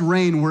Christ's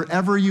reign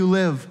wherever you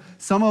live.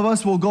 Some of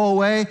us will go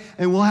away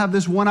and we'll have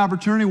this one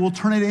opportunity. We'll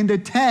turn it into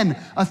 10,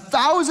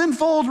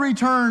 1,000-fold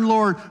return,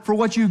 Lord, for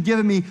what you've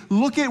given me.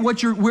 Look at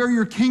where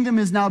your kingdom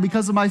is now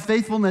because of my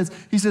faithfulness.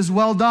 He says,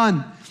 well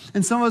done.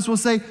 And some of us will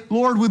say,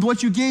 Lord, with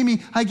what you gave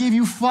me, I gave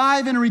you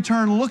 5 in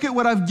return. Look at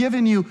what I've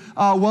given you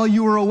while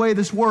you were away,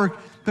 this work.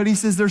 But he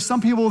says there's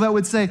some people that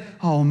would say,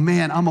 oh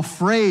man, I'm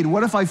afraid.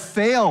 What if I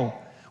fail?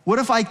 What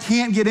if I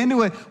can't get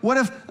into it? What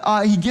if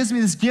he gives me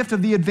this gift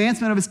of the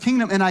advancement of his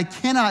kingdom and I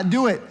cannot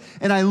do it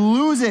and I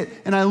lose it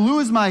and I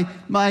lose my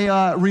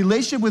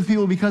relationship with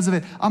people because of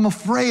it? I'm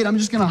afraid. I'm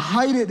just going to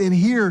hide it in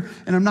here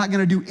and I'm not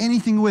going to do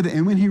anything with it.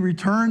 And when he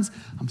returns,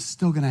 I'm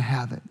still going to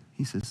have it.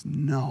 He says,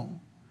 no.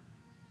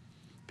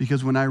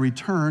 Because when I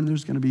return,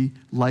 there's going to be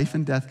life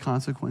and death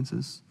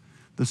consequences.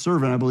 The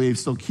servant, I believe,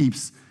 still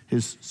keeps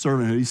his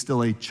servanthood. He's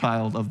still a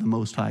child of the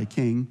Most High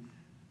King.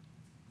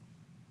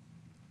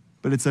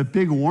 But it's a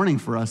big warning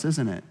for us,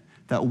 isn't it?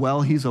 That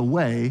while he's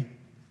away,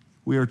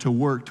 we are to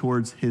work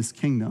towards his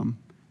kingdom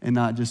and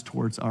not just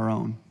towards our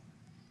own.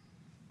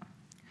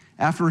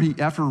 After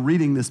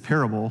reading this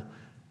parable,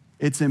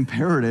 it's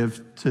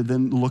imperative to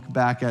then look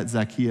back at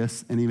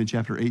Zacchaeus and even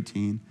chapter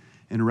 18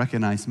 and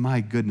recognize, my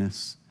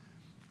goodness,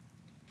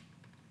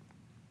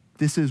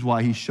 this is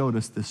why he showed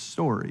us this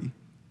story.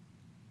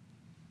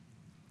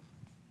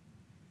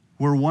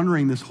 We're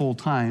wondering this whole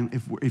time,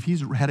 if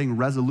he's heading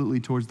resolutely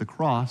towards the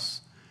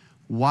cross,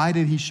 why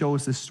did he show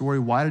us this story?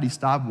 Why did he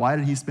stop? Why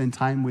did he spend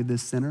time with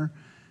this sinner?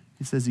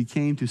 He says he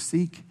came to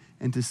seek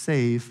and to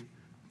save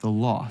the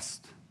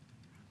lost.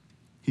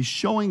 He's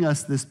showing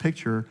us this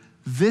picture.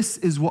 This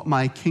is what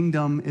my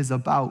kingdom is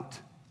about.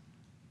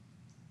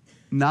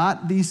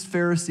 Not these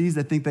Pharisees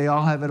that think they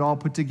all have it all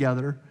put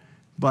together,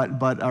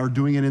 but are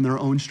doing it in their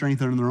own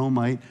strength or in their own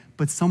might,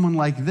 but someone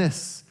like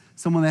this,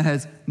 someone that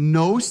has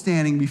no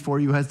standing before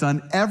you, has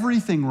done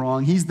everything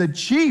wrong. He's the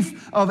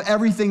chief of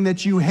everything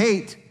that you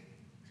hate.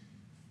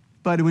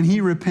 But when he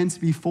repents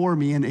before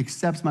me and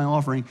accepts my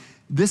offering,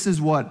 this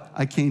is what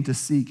I came to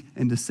seek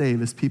and to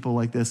save, is people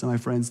like this. And my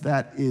friends,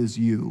 that is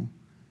you,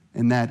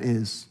 and that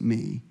is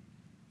me.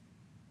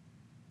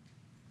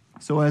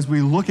 So as we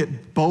look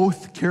at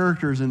both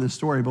characters in this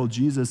story, both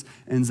Jesus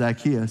and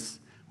Zacchaeus,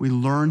 we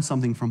learn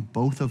something from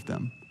both of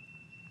them.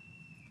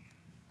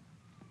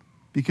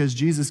 Because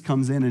Jesus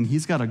comes in and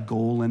he's got a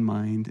goal in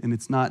mind, and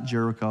it's not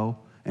Jericho,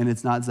 and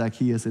it's not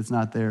Zacchaeus, it's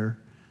not there.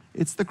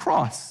 It's the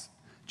cross.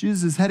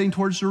 Jesus is heading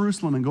towards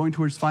Jerusalem and going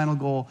towards his final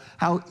goal.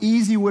 How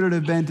easy would it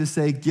have been to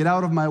say, get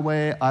out of my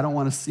way, I don't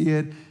want to see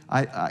it,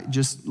 I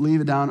just leave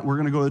it down, we're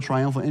going to go to the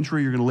triumphal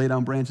entry, you're going to lay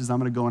down branches, I'm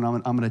going to go and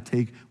I'm going to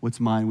take what's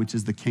mine, which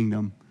is the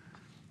kingdom.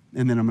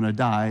 And then I'm going to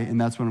die,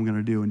 and that's what I'm going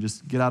to do, and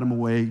just get out of my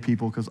way,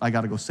 people, because I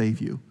got to go save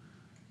you.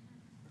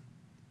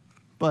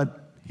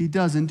 But he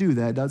doesn't do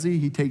that, does he?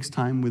 He takes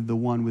time with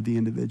the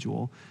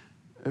individual.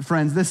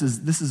 Friends, this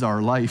is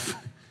our life.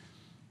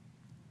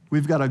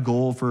 We've got a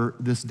goal for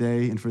this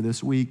day and for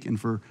this week and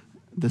for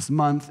this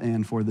month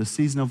and for this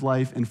season of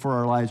life and for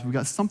our lives. We've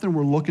got something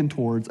we're looking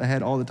towards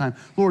ahead all the time.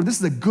 Lord, this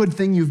is a good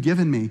thing you've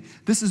given me.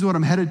 This is what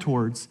I'm headed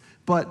towards.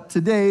 But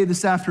today,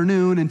 this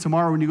afternoon, and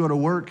tomorrow when you go to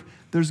work,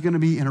 there's going to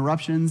be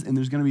interruptions and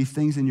there's going to be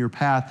things in your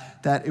path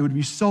that it would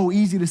be so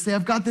easy to say,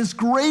 I've got this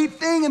great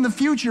thing in the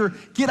future.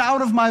 Get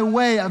out of my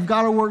way. I've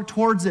got to work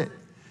towards it.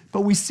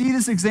 But we see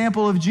this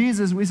example of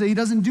Jesus. We say he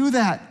doesn't do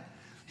that.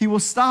 He will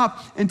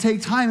stop and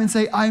take time and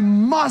say, I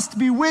must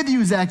be with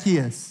you,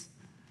 Zacchaeus.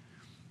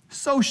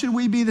 So should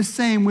we be the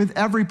same with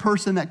every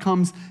person that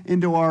comes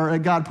into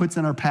that God puts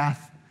in our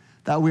path.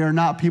 That we are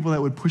not people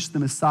that would push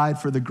them aside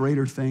for the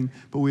greater thing,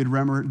 but we'd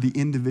remember the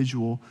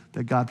individual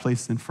that God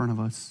placed in front of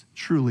us.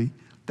 Truly,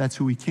 that's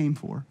who he came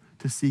for,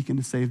 to seek and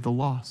to save the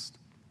lost.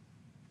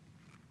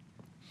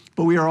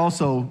 But we are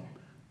also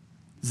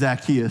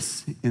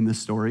Zacchaeus in this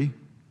story.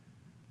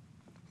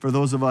 For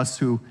those of us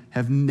who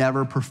have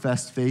never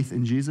professed faith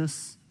in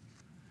Jesus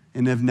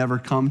and have never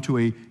come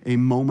to a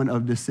moment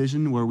of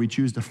decision where we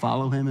choose to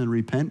follow him and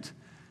repent,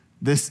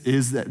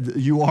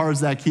 you are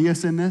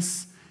Zacchaeus in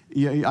this.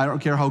 I don't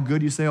care how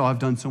good you say, I've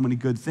done so many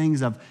good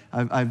things.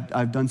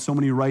 I've done so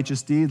many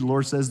righteous deeds. The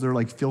Lord says they're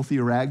like filthy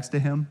rags to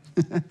him.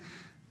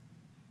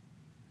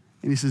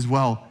 And he says,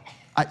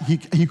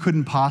 he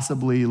couldn't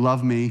possibly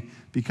love me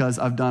because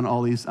I've done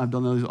all these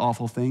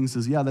awful things. He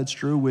says, yeah, that's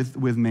true.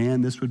 With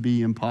man, this would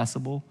be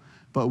impossible.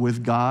 But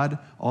with God,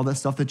 all that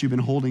stuff that you've been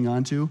holding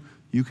on to,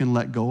 you can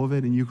let go of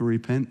it and you can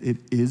repent. It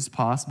is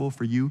possible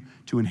for you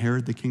to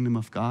inherit the kingdom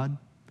of God.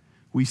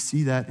 We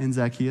see that in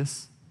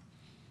Zacchaeus.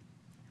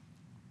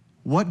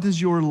 What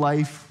does your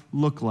life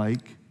look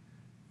like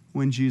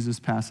when Jesus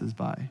passes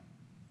by?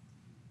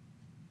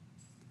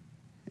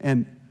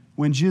 And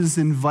when Jesus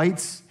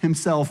invites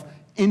himself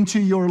into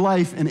your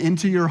life and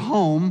into your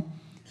home,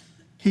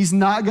 he's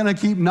not going to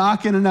keep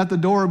knocking and at the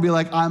door and be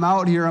like, I'm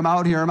out here, I'm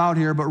out here, I'm out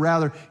here. But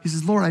rather, he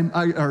says, Lord,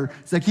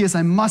 Zacchaeus,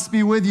 I must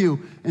be with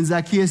you. And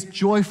Zacchaeus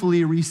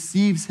joyfully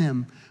receives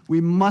him. We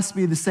must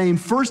be the same.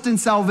 First in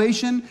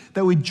salvation,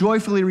 that we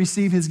joyfully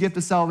receive his gift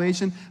of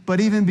salvation.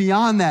 But even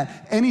beyond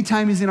that,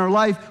 anytime he's in our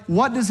life,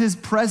 what does his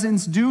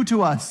presence do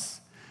to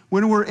us?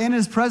 When we're in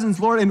his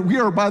presence, Lord, and we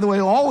are, by the way,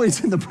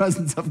 always in the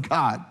presence of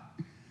God.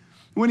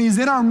 When he's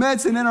in our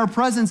midst and in our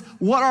presence,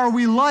 what are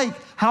we like?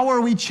 How are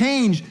we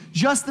changed?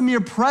 Just the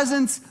mere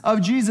presence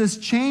of Jesus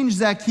changed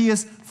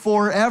Zacchaeus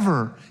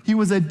forever. He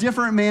was a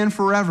different man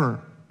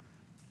forever.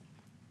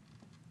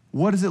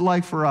 What is it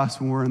like for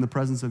us when we're in the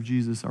presence of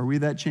Jesus? Are we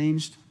that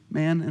changed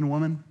man and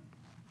woman?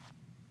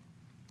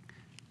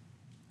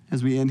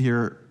 As we end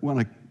here, we want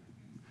to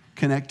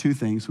connect two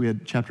things. We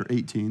had chapter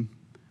 18,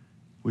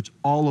 which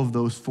all of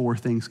those four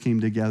things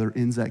came together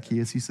in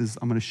Zacchaeus. He says,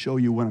 I'm going to show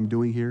you what I'm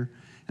doing here,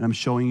 and I'm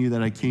showing you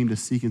that I came to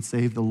seek and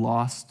save the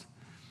lost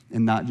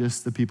and not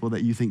just the people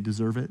that you think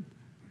deserve it.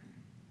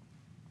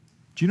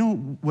 Do you know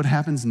what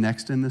happens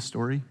next in this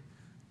story?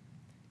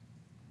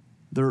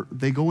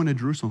 They go into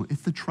Jerusalem.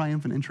 It's the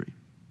triumphant entry.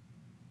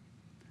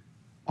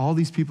 All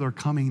these people are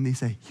coming, and they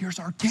say, here's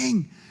our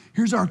king.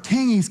 Here's our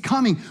king. He's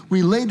coming.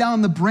 We lay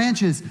down the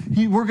branches.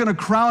 We're going to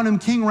crown him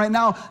king right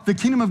now. The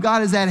kingdom of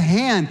God is at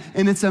hand,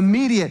 and it's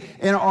immediate.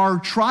 And our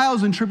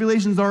trials and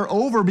tribulations are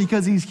over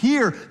because he's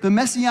here. The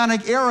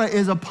messianic era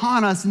is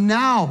upon us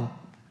now.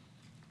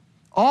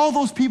 All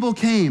those people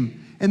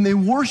came, and they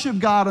worshiped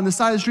God on the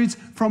side of the streets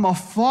from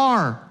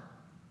afar.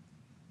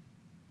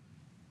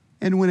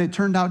 And when it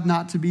turned out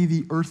not to be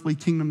the earthly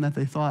kingdom that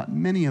they thought,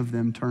 many of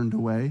them turned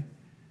away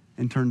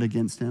and turned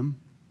against him.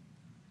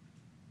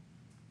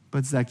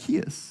 But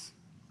Zacchaeus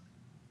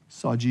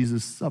saw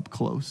Jesus up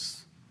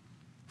close,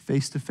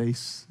 face to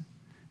face,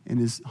 in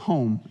his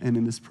home and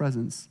in his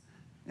presence,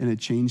 and it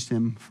changed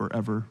him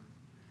forever.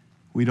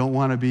 We don't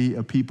want to be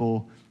a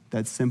people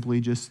that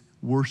simply just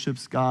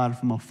worships God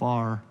from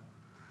afar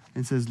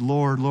and says,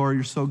 Lord, Lord,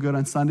 you're so good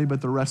on Sunday,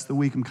 but the rest of the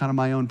week I'm kind of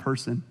my own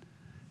person.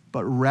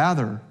 But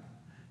rather,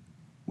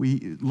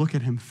 we look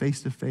at him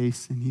face to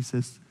face and he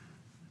says,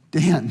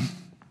 Dan,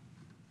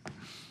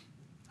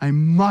 I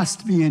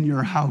must be in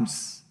your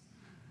house.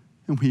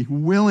 And we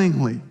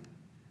willingly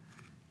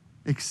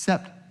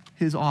accept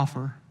his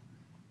offer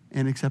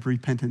and accept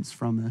repentance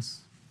from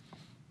this.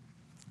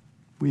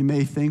 We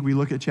may think, we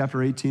look at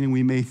chapter 18 and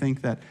we may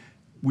think that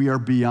we are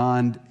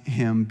beyond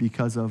him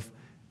because of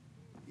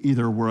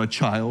either we're a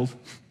child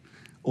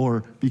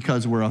or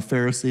because we're a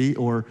Pharisee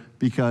or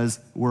because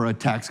we're a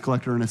tax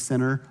collector and a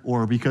sinner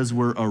or because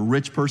we're a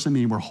rich person,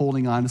 meaning we're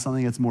holding on to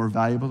something that's more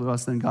valuable to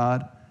us than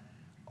God.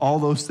 All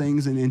those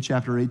things in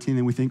chapter 18,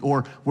 and we think,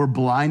 or we're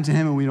blind to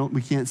him and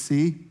we can't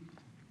see.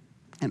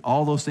 And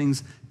all those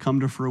things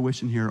come to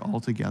fruition here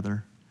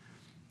altogether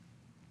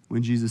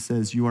when Jesus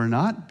says, you are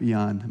not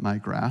beyond my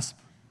grasp.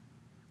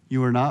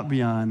 You are not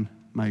beyond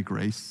my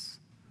grace.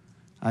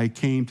 I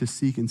came to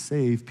seek and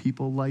save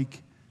people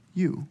like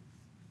you.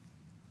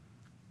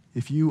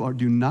 If you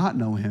do not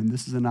know him,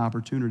 this is an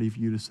opportunity for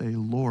you to say,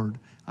 Lord,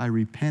 I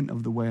repent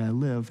of the way I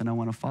live and I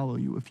want to follow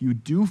you. If you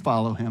do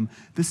follow him,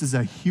 this is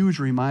a huge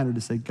reminder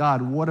to say,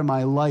 God, what am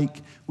I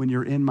like when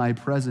you're in my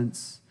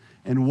presence?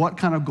 And what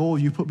kind of goal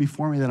you put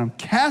before me that I'm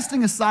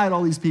casting aside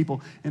all these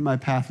people in my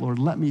path, Lord,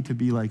 let me to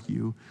be like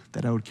you,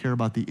 that I would care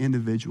about the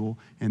individual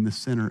and the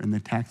sinner and the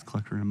tax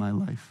collector in my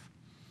life.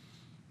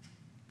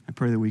 I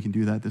pray that we can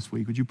do that this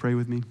week. Would you pray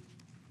with me?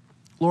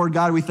 Lord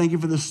God, we thank you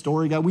for this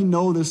story. God, we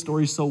know this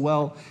story so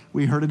well.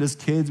 We heard it as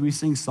kids. We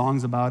sing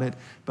songs about it.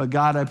 But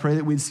God, I pray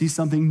that we'd see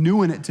something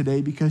new in it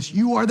today because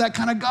you are that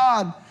kind of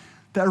God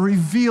that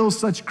reveals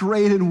such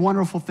great and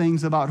wonderful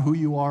things about who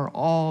you are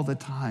all the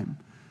time.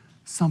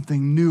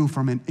 Something new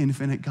from an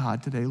infinite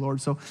God today,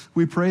 Lord. So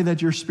we pray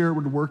that your Spirit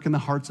would work in the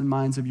hearts and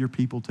minds of your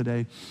people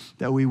today,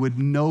 that we would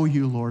know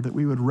you, Lord, that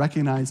we would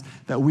recognize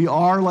that we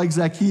are like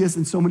Zacchaeus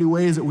in so many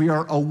ways, that we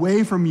are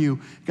away from you.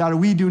 God,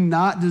 we do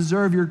not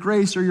deserve your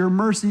grace or your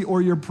mercy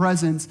or your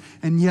presence,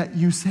 and yet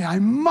you say, I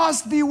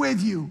must be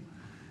with you.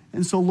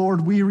 And so,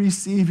 Lord, we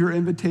receive your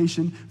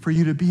invitation for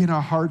you to be in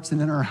our hearts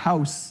and in our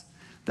house,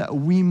 that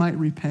we might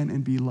repent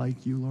and be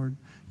like you, Lord.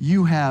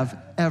 You have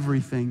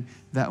everything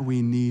that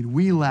we need.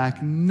 We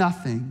lack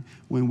nothing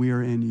when we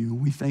are in you.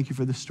 We thank you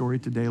for the story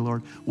today,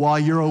 Lord. While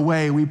you're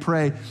away, we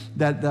pray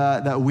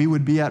that we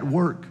would be at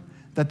work,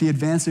 that the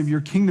advance of your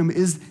kingdom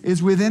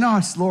is within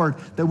us, Lord,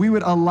 that we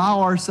would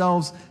allow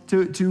ourselves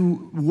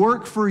to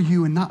work for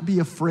you and not be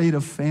afraid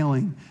of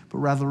failing, but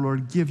rather,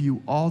 Lord, give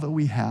you all that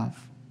we have,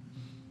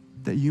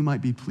 that you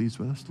might be pleased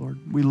with us, Lord.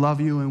 We love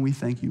you and we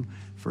thank you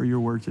for your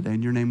word today.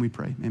 In your name we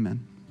pray,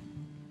 amen.